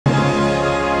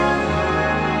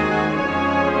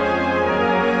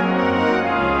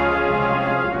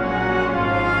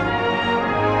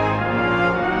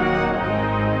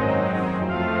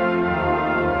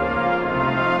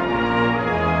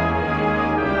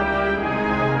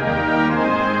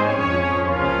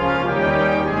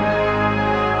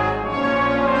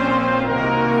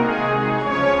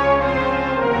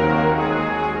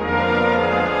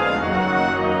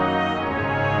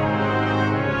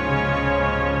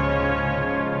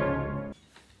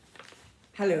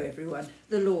Hello everyone,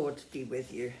 the Lord be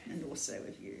with you and also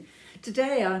with you.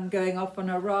 Today I'm going off on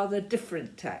a rather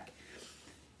different tack.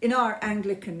 In our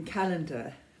Anglican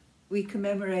calendar we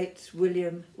commemorate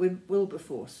William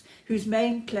Wilberforce, whose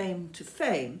main claim to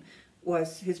fame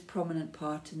was his prominent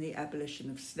part in the abolition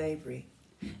of slavery.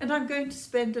 And I'm going to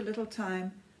spend a little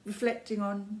time reflecting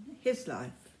on his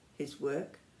life, his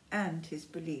work and his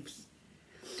beliefs.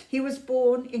 He was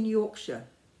born in Yorkshire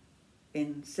in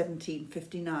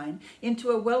 1759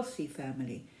 into a wealthy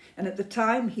family, and at the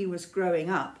time he was growing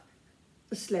up,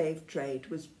 the slave trade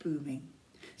was booming.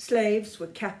 Slaves were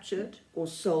captured or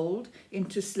sold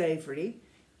into slavery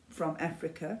from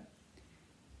Africa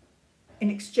in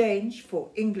exchange for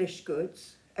English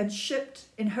goods and shipped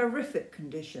in horrific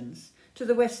conditions to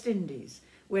the West Indies,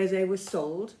 where they were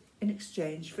sold in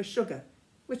exchange for sugar,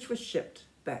 which was shipped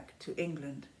back to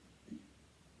England.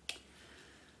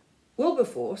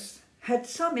 Wilberforce had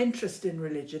some interest in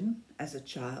religion as a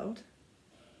child,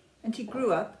 and he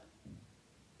grew up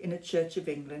in a Church of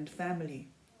England family.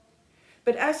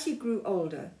 But as he grew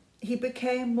older, he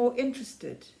became more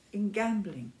interested in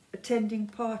gambling, attending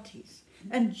parties,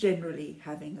 and generally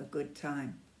having a good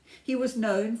time. He was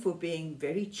known for being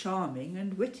very charming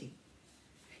and witty.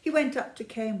 He went up to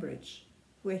Cambridge,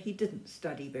 where he didn't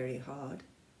study very hard,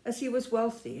 as he was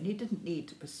wealthy and he didn't need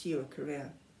to pursue a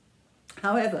career.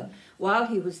 However, while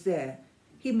he was there,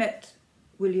 he met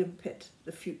William Pitt,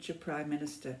 the future Prime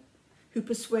Minister, who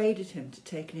persuaded him to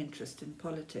take an interest in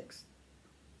politics.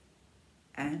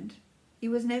 And he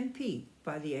was an MP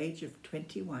by the age of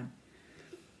 21.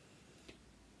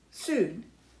 Soon,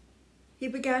 he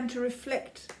began to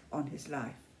reflect on his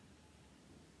life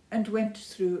and went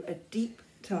through a deep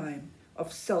time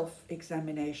of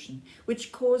self-examination,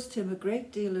 which caused him a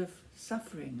great deal of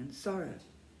suffering and sorrow.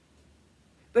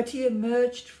 But he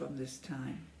emerged from this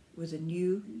time with a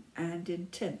new and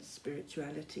intense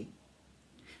spirituality.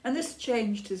 And this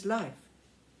changed his life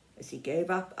as he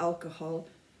gave up alcohol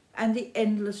and the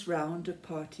endless round of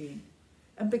partying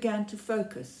and began to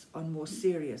focus on more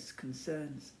serious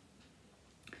concerns.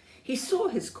 He saw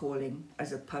his calling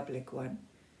as a public one,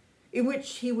 in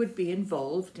which he would be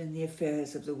involved in the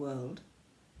affairs of the world.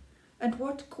 And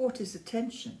what caught his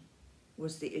attention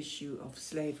was the issue of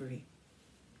slavery.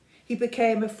 He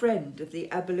became a friend of the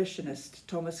abolitionist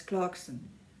Thomas Clarkson,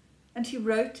 and he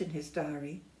wrote in his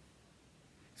diary,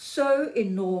 "So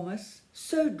enormous,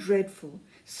 so dreadful,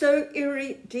 so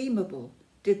irredeemable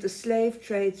did the slave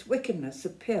trade's wickedness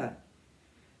appear,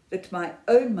 that my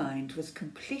own mind was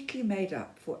completely made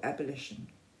up for abolition.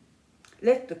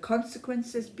 Let the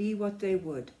consequences be what they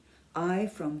would, I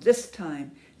from this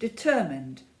time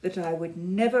determined that I would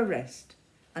never rest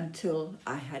until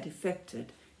I had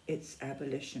effected its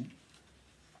abolition."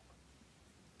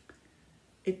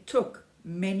 It took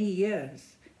many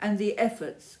years and the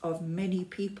efforts of many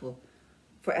people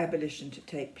for abolition to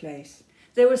take place.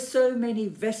 There were so many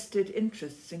vested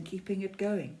interests in keeping it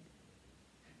going,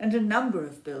 and a number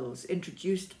of bills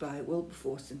introduced by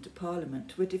Wilberforce into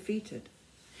Parliament were defeated.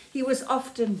 He was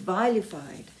often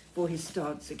vilified for his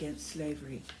stance against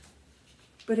slavery,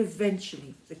 but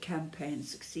eventually the campaign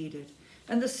succeeded,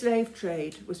 and the slave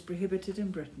trade was prohibited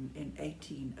in Britain in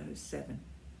 1807.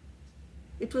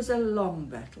 It was a long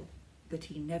battle, but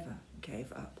he never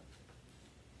gave up.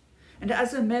 And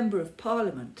as a member of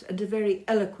Parliament and a very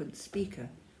eloquent speaker,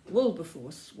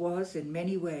 Wilberforce was in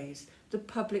many ways the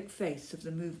public face of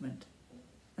the movement,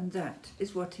 and that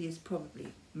is what he is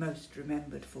probably most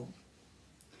remembered for.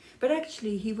 But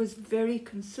actually he was very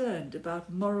concerned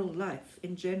about moral life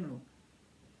in general.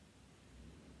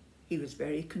 He was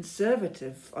very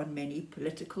conservative on many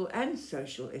political and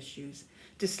social issues,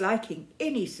 disliking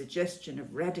any suggestion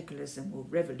of radicalism or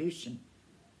revolution.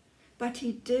 But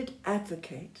he did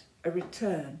advocate a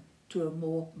return to a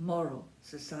more moral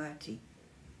society.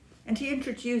 And he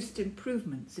introduced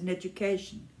improvements in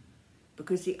education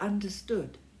because he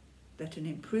understood that an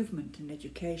improvement in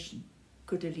education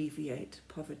could alleviate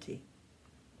poverty.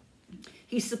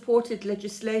 He supported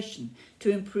legislation to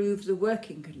improve the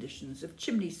working conditions of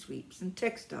chimney sweeps and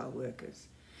textile workers.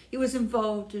 He was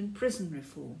involved in prison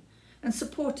reform and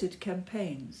supported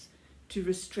campaigns to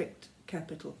restrict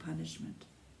capital punishment.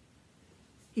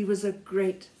 He was a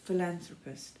great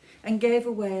philanthropist and gave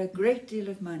away a great deal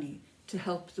of money to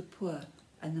help the poor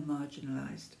and the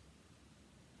marginalised.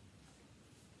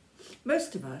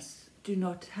 Most of us do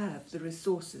not have the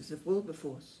resources of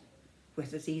Wilberforce,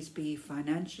 whether these be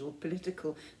financial,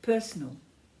 political, personal,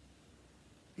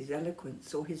 his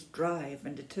eloquence or his drive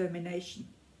and determination.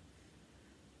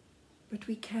 But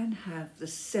we can have the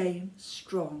same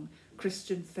strong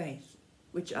Christian faith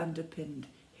which underpinned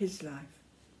his life.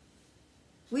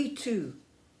 We too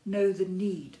know the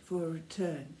need for a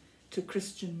return to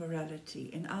Christian morality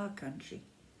in our country.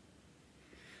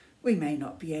 We may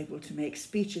not be able to make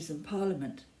speeches in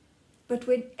Parliament, but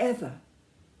whenever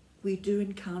we do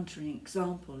encounter an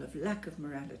example of lack of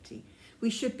morality, we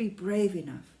should be brave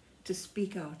enough to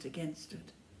speak out against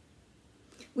it.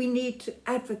 We need to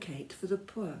advocate for the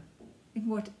poor in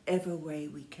whatever way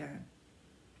we can,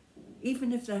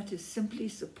 even if that is simply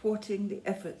supporting the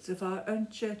efforts of our own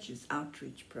church's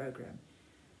outreach program.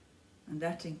 And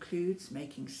that includes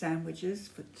making sandwiches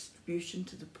for distribution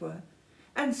to the poor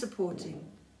and supporting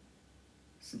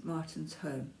St. Martin's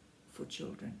Home for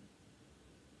Children.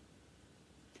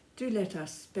 Do let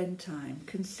us spend time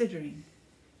considering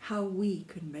how we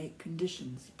can make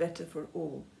conditions better for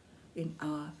all in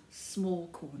our small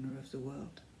corner of the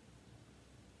world.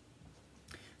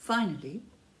 Finally,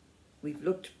 we've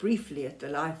looked briefly at the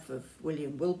life of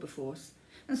William Wilberforce,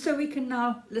 and so we can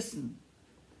now listen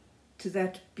to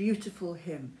that beautiful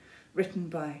hymn written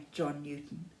by John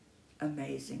Newton,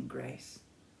 Amazing Grace.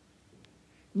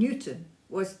 Newton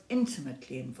was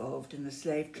intimately involved in the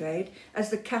slave trade as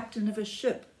the captain of a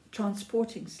ship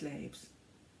transporting slaves,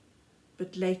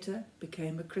 but later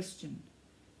became a Christian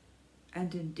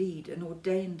and indeed an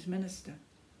ordained minister,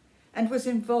 and was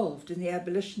involved in the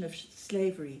abolition of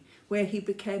slavery, where he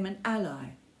became an ally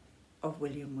of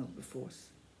William Wilberforce.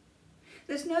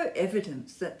 There's no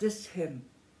evidence that this hymn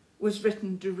was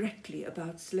written directly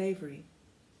about slavery,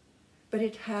 but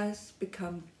it has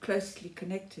become closely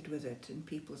connected with it in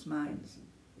people's minds.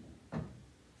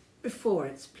 Before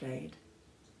it's played,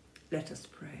 let us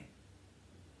pray.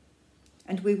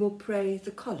 And we will pray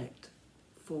the collect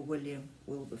for William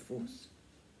Wilberforce.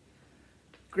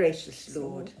 Gracious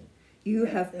Lord, you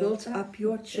have built up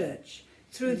your church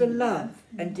through the love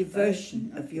and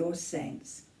devotion of your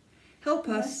saints. Help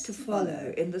us to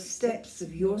follow in the steps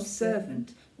of your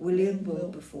servant, William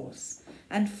Wilberforce,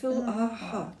 and fill our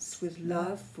hearts with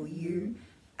love for you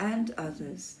and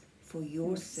others for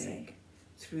your sake,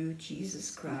 through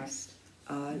Jesus Christ,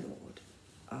 our Lord.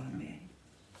 Amen.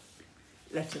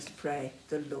 Let us pray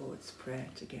the Lord's Prayer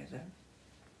together.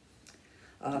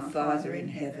 Our Father in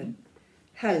heaven,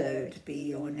 hallowed be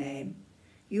your name.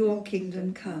 Your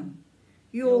kingdom come,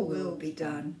 your will be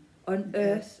done, on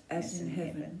earth as in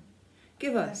heaven.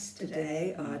 Give us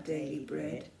today our daily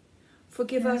bread.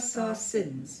 Forgive us our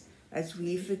sins, as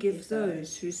we forgive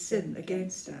those who sin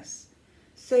against us.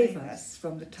 Save us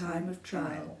from the time of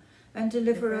trial, and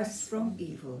deliver us from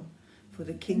evil. For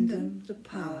the kingdom, the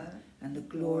power, and the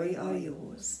glory are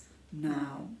yours,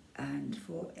 now and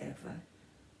forever.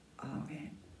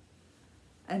 Amen.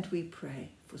 And we pray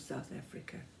for South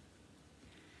Africa.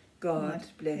 God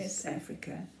bless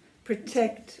Africa.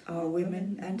 Protect our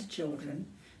women and children.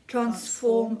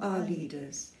 Transform our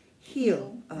leaders.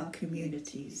 Heal our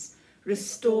communities.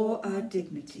 Restore our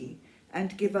dignity.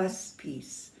 And give us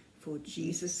peace. For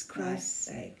Jesus Christ's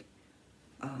sake.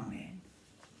 Amen.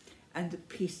 And the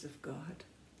peace of God,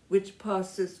 which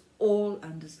passes all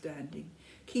understanding,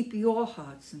 keep your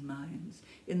hearts and minds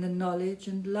in the knowledge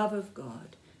and love of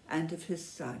God and of his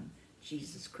Son,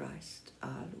 Jesus Christ,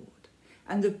 our Lord.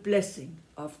 And the blessing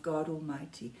of God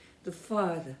Almighty, the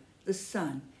Father, the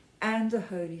Son, and the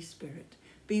Holy Spirit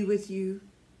be with you,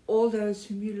 all those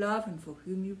whom you love and for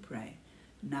whom you pray,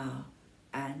 now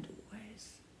and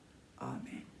always.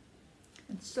 Amen.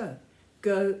 And so,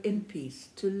 go in peace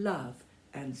to love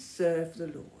and serve the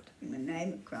Lord. In the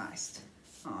name of Christ.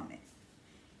 Amen.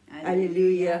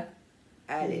 Alleluia.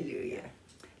 Alleluia.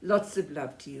 Lots of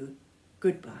love to you.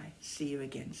 Goodbye. See you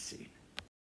again soon.